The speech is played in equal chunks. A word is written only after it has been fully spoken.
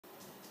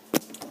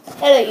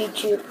Hello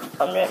YouTube,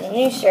 I'm doing a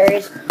new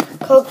series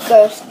called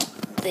Ghost,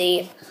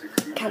 the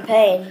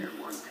campaign.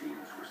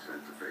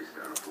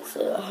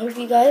 So I hope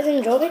you guys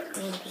enjoy it,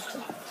 and just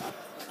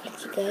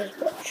let you guys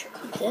watch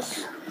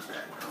this.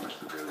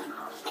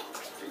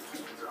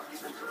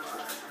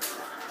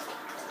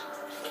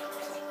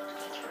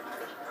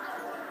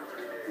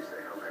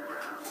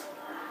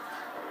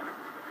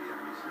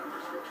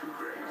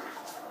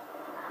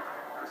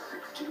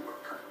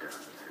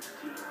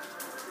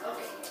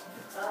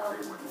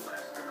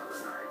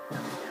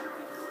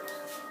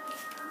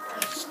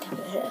 Let's get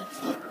it here.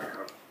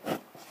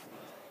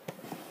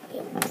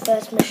 Yep,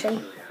 first mission.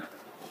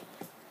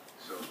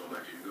 So the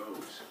election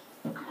goes.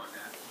 Come on,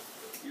 Dad.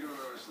 You don't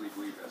honestly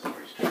believe that's the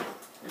racetrack?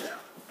 Yeah,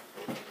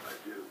 I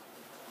do.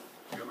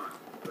 Come on,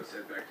 let's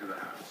head back to the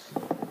house.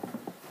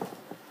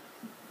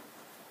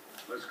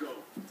 Let's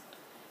go.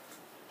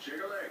 Shake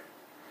a leg.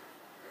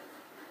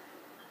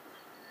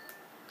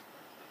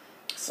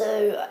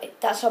 So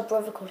that's our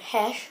brother called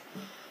Hesh,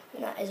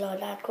 and that is our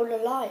dad called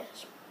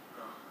Elias.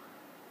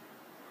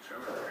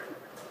 Trevor,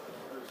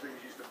 those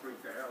things used to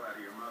freak the hell out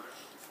of your mother.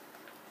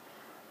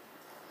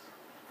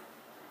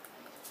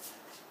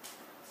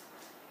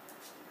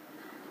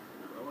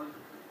 Going?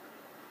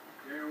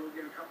 Yeah, we'll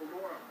get a couple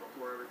more of them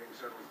before everything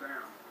settles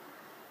down.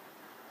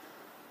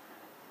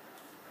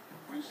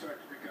 We start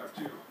to pick up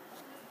too.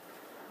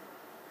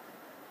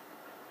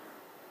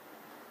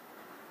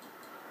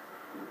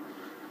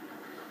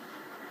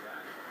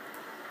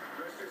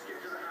 Let's just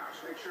get to the house.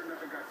 Make sure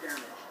nothing got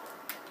damaged.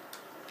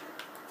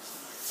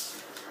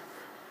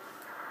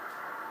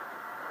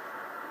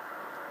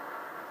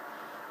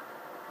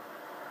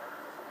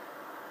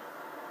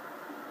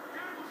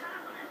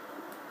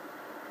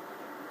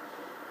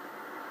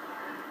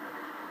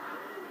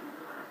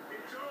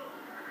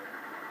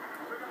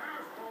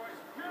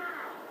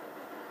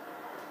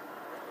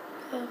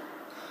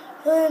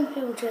 And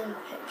people taking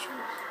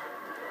pictures.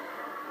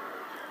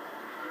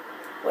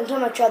 One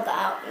time I tried that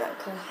out and that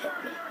car hit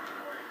me.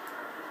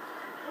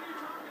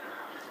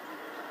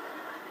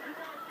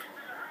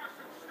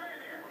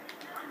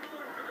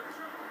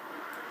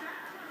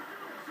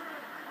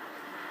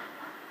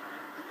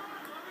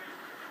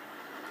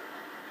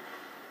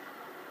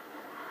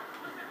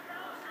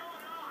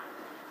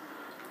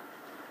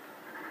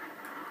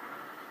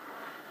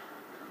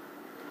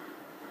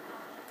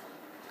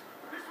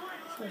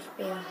 This must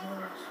be our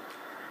house.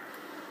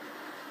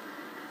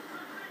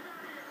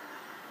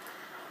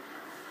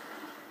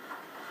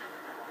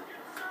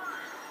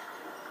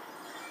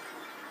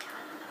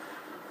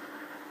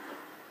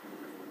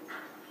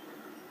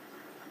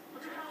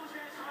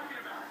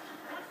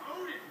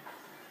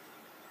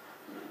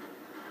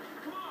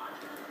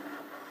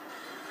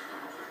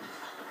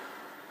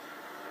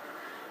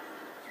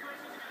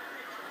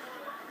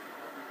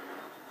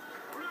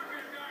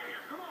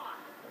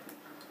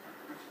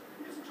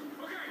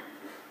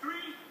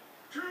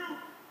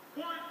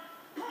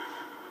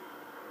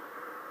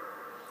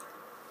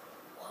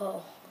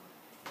 Whoa.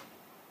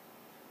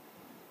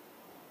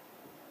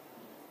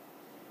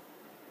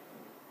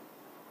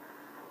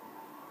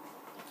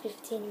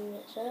 "15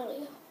 minutes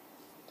earlier."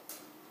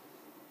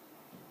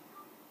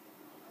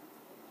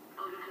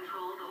 Under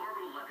control, the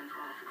orbital weapons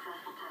got a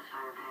successful test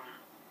fire payload.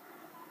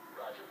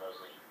 Roger,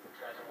 Mosley.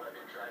 Transit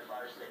weapon, try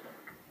fire signal.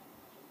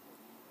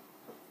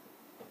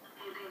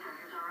 Hey, Baker,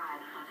 here's our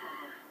ride. Let's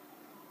head in.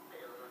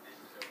 Payload, this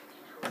is Open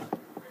Control.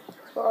 Ready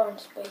to We're in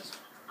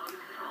space. Under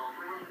control,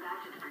 we're heading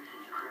back to the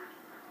precinct crew.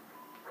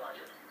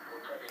 Roger.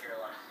 We're prepping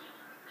airlock C.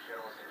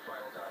 Shuttle's in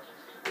final docking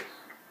sequence.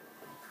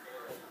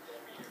 Payload,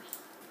 10 meters.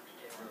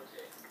 Begin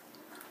rotate.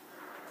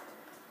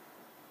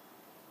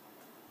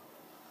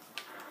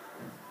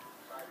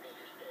 5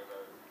 meters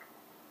payload.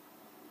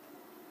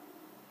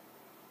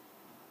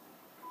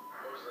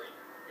 Mosley,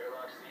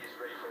 airlock C is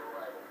ready for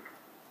arrival.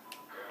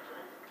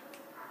 Roger.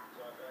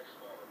 Contact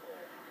spot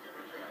report. Begin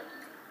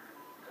retracts.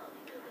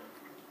 Copy, payload.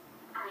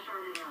 Pressure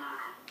on the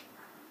airlock.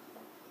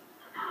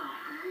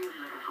 Seems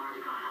like it's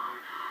already gone on.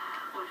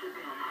 What's it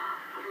been?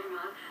 3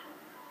 months?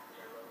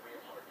 Payload, we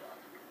have hard dock.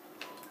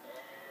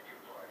 And your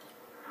part.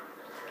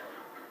 That's right.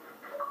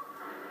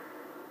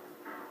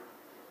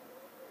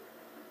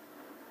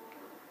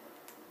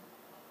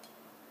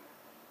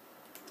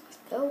 Let's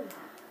go.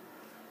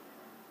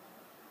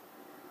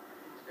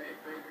 Hey,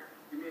 Baker,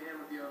 give me a hand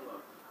with the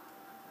unload.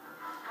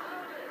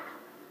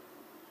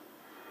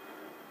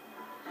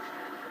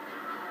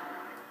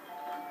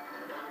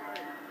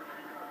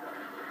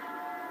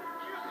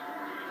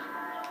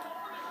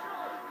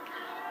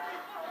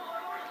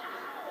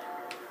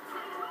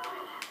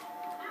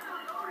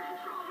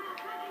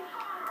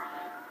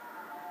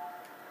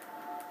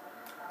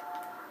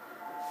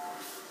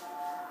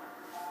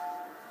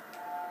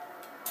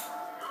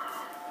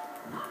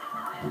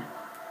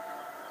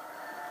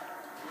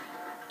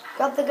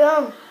 Got the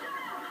gun.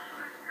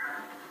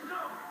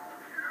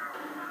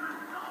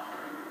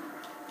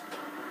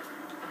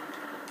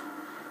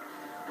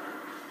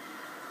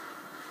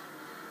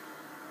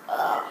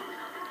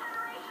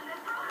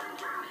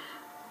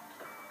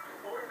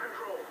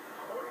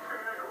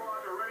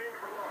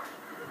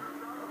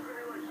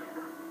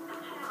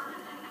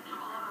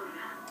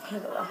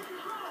 Look at that.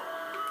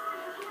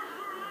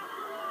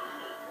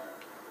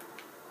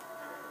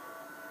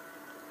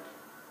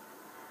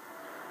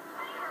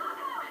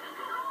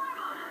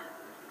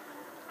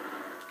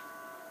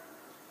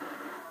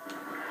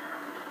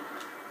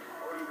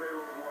 Odin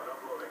payload 1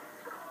 uploading.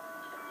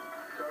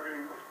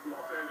 Targeting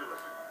Los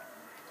Angeles.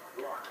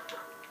 Locked.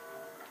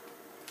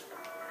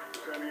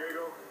 San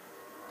Diego.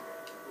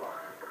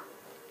 Locked.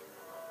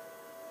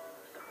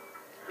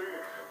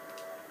 Phoenix.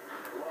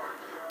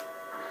 Locked.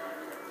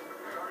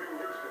 Targeting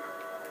Houston.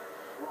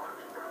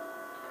 Locked.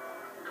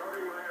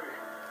 Targeting Miami.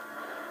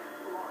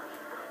 Locked.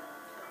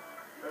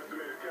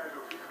 Estimated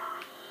casualties.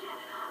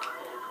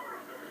 Over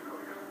 27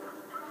 million.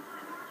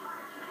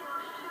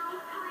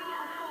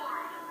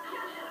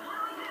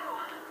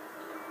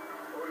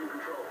 Odin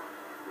control.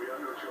 We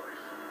have no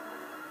choice.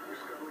 We're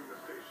scuttling the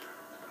station.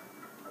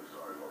 I'm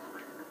sorry,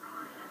 Mosley. 10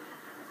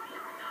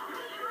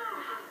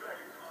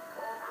 seconds.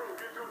 All crew,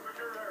 get to a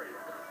secure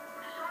area.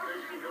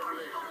 Station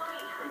termination.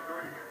 In 3,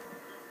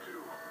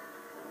 2,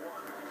 1.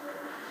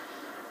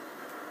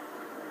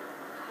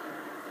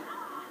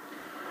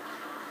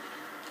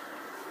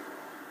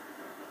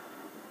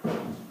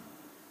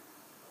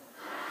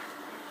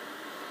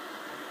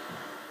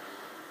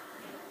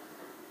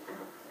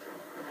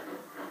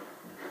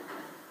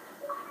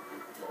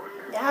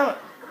 Down.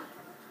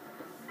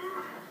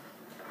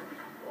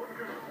 Odin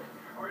control.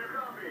 Are you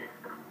copying?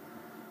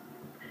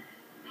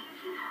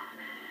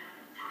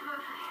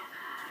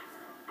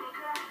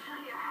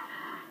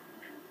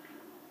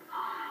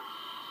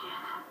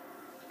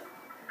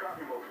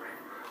 Copy, Mosley.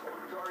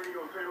 Targeting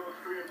on payloads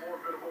 3 and 4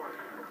 been aborted.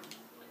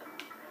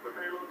 But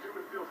payload 2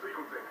 is still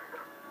sequencing.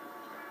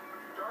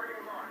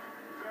 Targeting locked.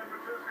 San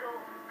Francisco,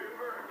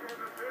 Denver,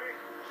 Kansas City,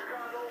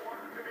 Chicago,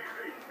 Washington,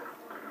 D.C.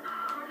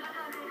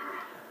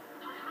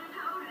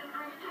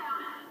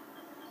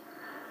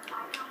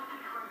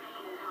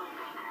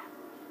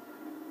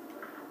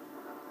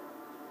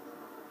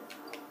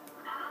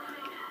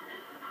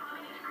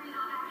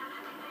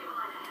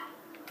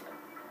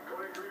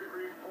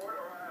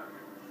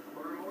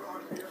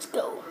 Let's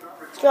go.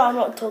 So I'm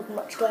not talking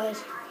much,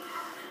 guys.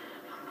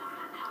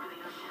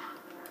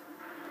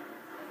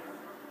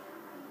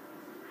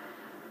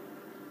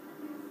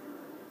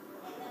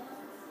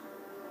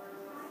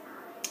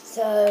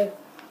 So,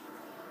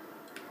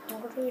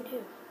 what do we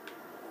do?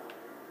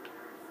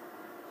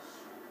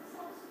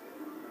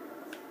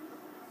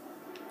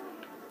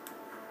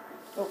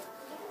 Oh.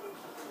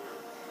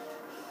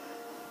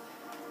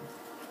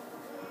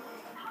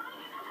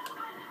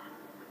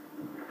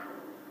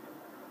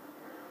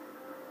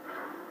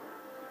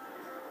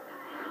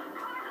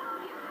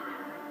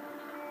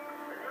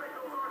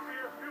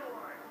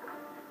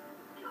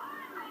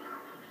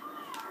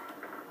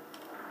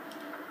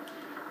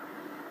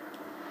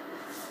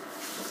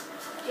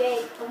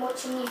 Jake, I'm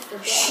watching you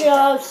for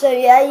Sure, so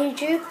yeah,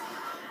 YouTube.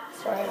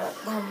 Sorry about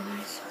that.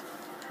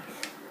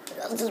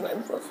 That's just my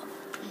brother.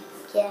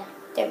 Yeah,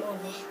 don't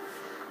mind me.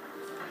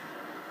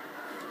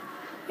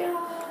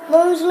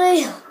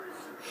 Mosley. 23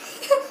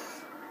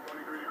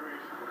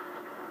 degrees.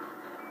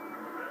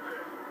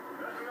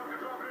 That's enough to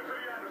drop it into the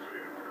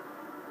atmosphere.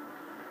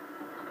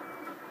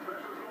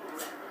 Specialist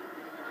Mosley.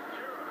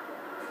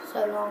 Kira. So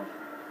long.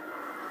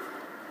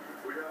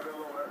 We have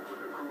LOS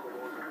with the crew of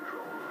Odin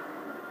Control.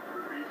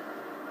 Repeat.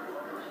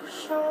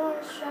 Sure,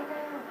 sure.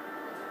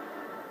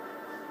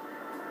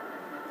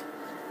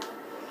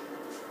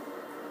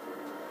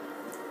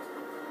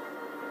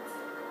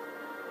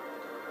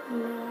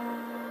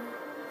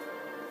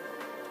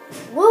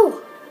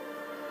 Woo!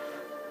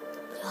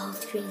 The whole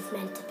screen's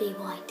meant to be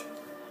white.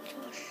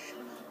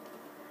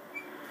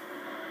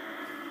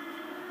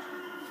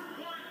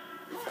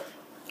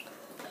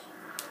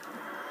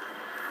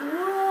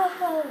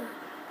 Whoa.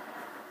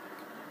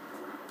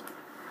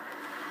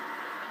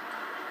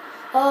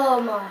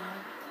 Oh my.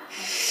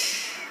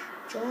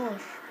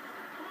 Josh.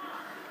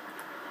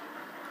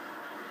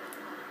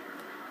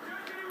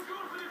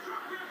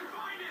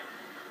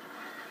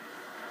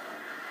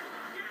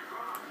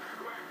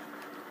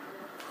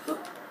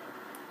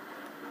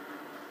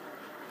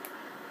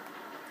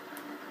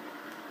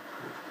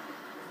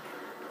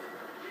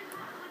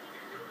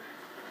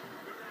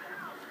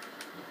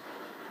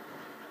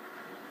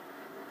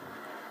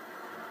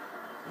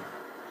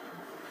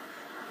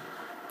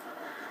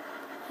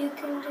 You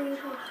can do this.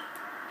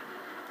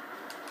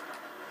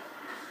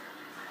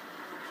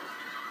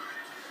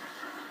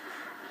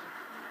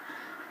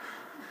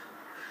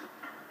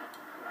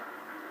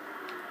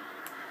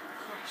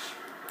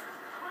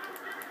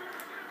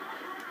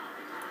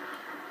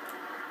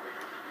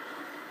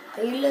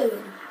 Are you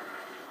Loon?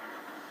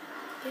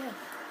 Yeah.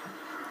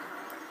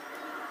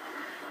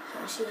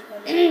 Oh, she's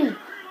going.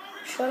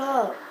 Shut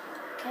up.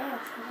 Okay, shut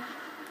up.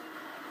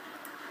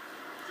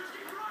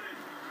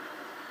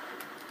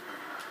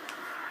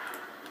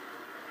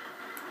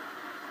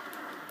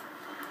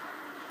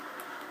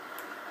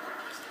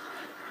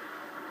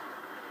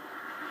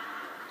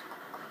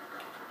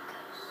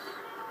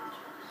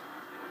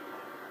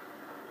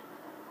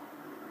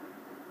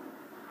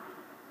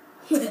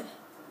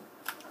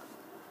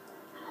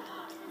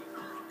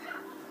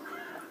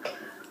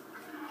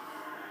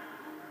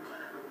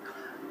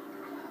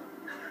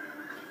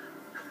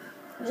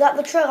 Was that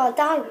the truck our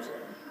dad was in?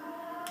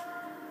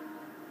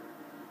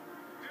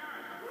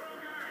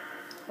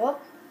 What?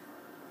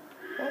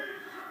 What?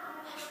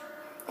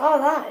 Oh,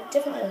 that,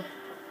 different one.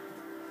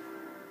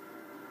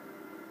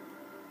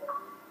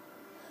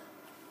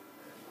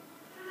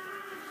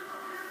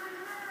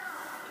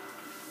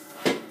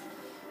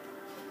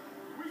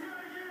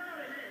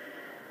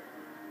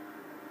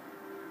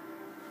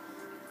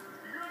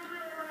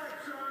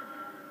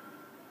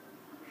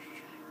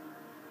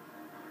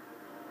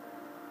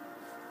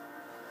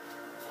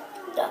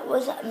 That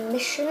was a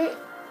mission.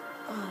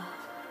 Oh.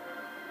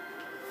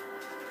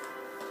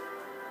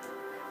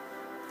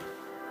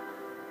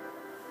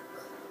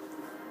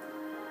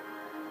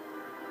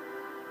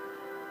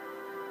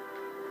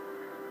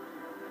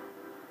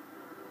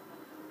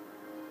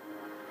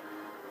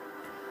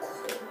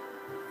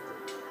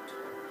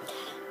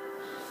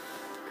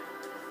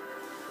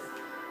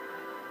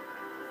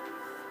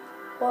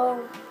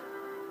 Well,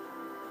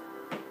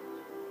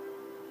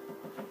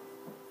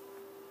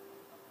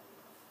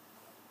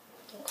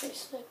 pretty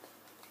slick.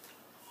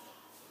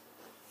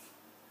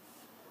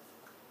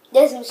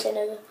 There's my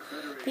cinema.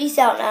 Peace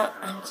out now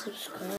and subscribe.